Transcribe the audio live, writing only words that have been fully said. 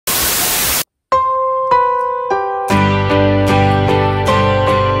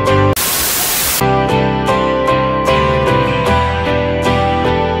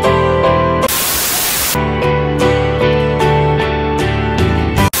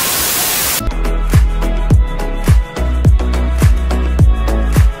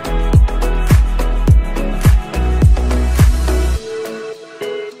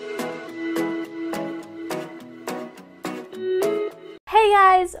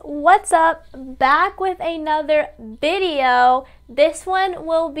what's up? Back with another video. This one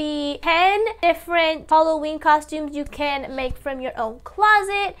will be 10 different Halloween costumes you can make from your own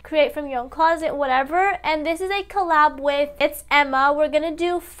closet, create from your own closet, whatever. And this is a collab with It's Emma. We're gonna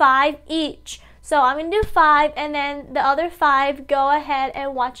do 5 each. So I'm gonna do 5, and then the other 5, go ahead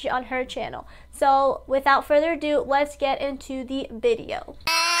and watch it on her channel. So without further ado, let's get into the video.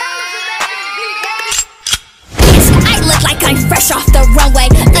 I look like I'm fresh off the runway.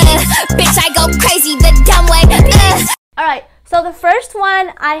 Bitch, I go crazy the dumb way. Alright, so the first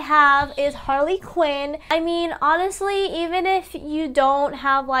one I have is Harley Quinn. I mean, honestly, even if you don't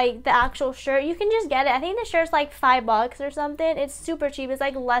have like the actual shirt, you can just get it. I think the shirt's like $5 or something. It's super cheap. It's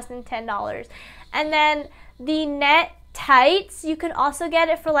like less than $10. And then the net tights, you can also get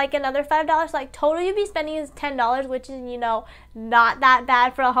it for like another $5. Like total you'd be spending is $10, which is, you know, not that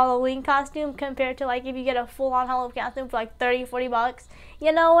bad for a Halloween costume compared to like if you get a full-on Halloween costume for like $30-40.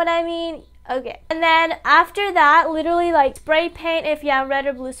 You know what I mean? Okay. And then after that, literally like spray paint if you have red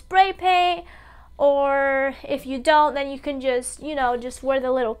or blue spray paint, or if you don't, then you can just, you know, just wear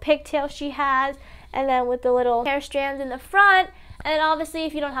the little pigtail she has, and then with the little hair strands in the front. And then obviously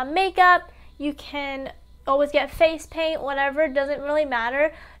if you don't have makeup, you can always get face paint, whatever, doesn't really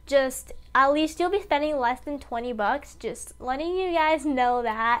matter. Just at least you'll be spending less than $20, just letting you guys know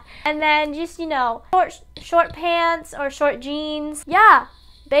that. And then just, you know, short pants or short jeans. Yeah,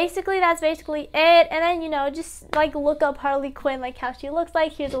 basically that's basically it. And then, you know, just like look up Harley Quinn, like how she looks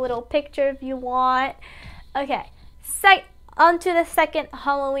like. Here's a little picture if you want. Okay, onto the second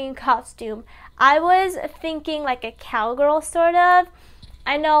Halloween costume. I was thinking like a cowgirl sort of.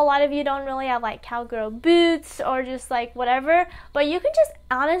 I know a lot of you don't really have like cowgirl boots or just like whatever, but you can just,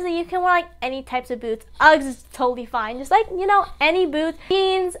 honestly, you can wear like any types of boots. Uggs is totally fine. Just like, you know, any boots,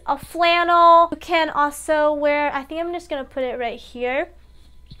 jeans, a flannel. You can also wear, I think I'm just going to put it right here.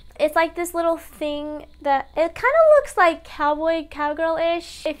 It's like this little thing that it kind of looks like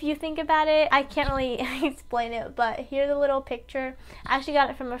cowgirl-ish if you think about it. I can't really explain it, but here's a little picture. I actually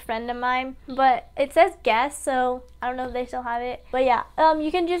got it from a friend of mine, but it says guest, so I don't know if they still have it. But yeah, you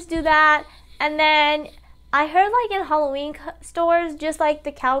can just do that. And then I heard like in Halloween stores, just like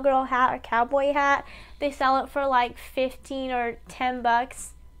the cowgirl hat or cowboy hat, they sell it for like 15 or $10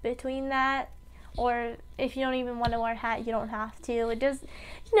 between that. Or if you don't even want to wear a hat, you don't have to. It just,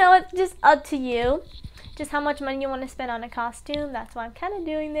 you know, it's just up to you. Just how much money you want to spend on a costume. That's why I'm kind of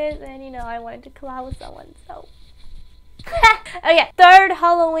doing this. And, you know, I wanted to collab with someone, so. Okay, third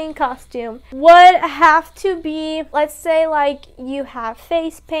Halloween costume would have to be, let's say, like, you have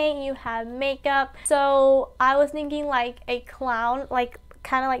face paint, you have makeup. So I was thinking, like, a clown, like,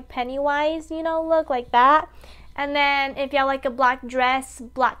 kind of like Pennywise, you know, look like that. And then if you have, like, a black dress,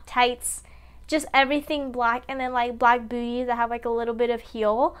 black tights, just everything black, and then like black booties that have like a little bit of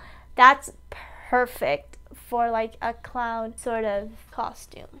heel. That's perfect for like a clown sort of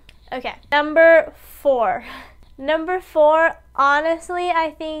costume. Okay, number 4. Number 4, honestly,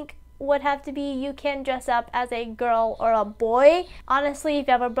 I think would have to be you can dress up as a girl or a boy. Honestly, if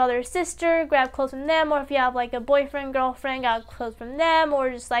you have a brother or sister, grab clothes from them, or if you have like a boyfriend, girlfriend, grab clothes from them, or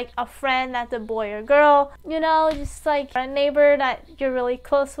just like a friend that's a boy or girl, you know, just like a neighbor that you're really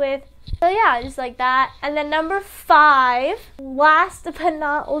close with. So yeah, just like that. And then number 5, last but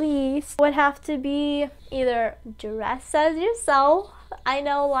not least, would have to be either dress as yourself. I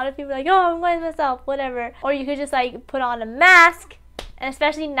know a lot of people are like, oh, I'm going as myself, whatever. Or you could just like put on a mask. And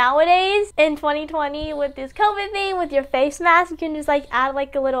especially nowadays, in 2020, with this COVID thing, with your face mask, you can just like add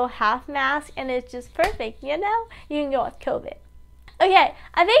like a little half mask, and it's just perfect, you know? You can go with COVID. Okay,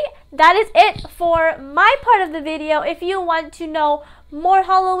 I think that is it for my part of the video. If you want to know more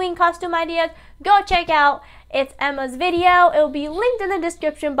Halloween costume ideas, go check out It's Emma's video. It will be linked in the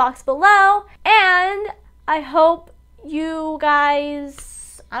description box below. And I hope you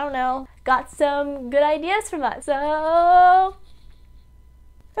guys, I don't know, got some good ideas from us. So,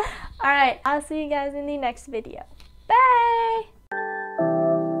 alright, I'll see you guys in the next video.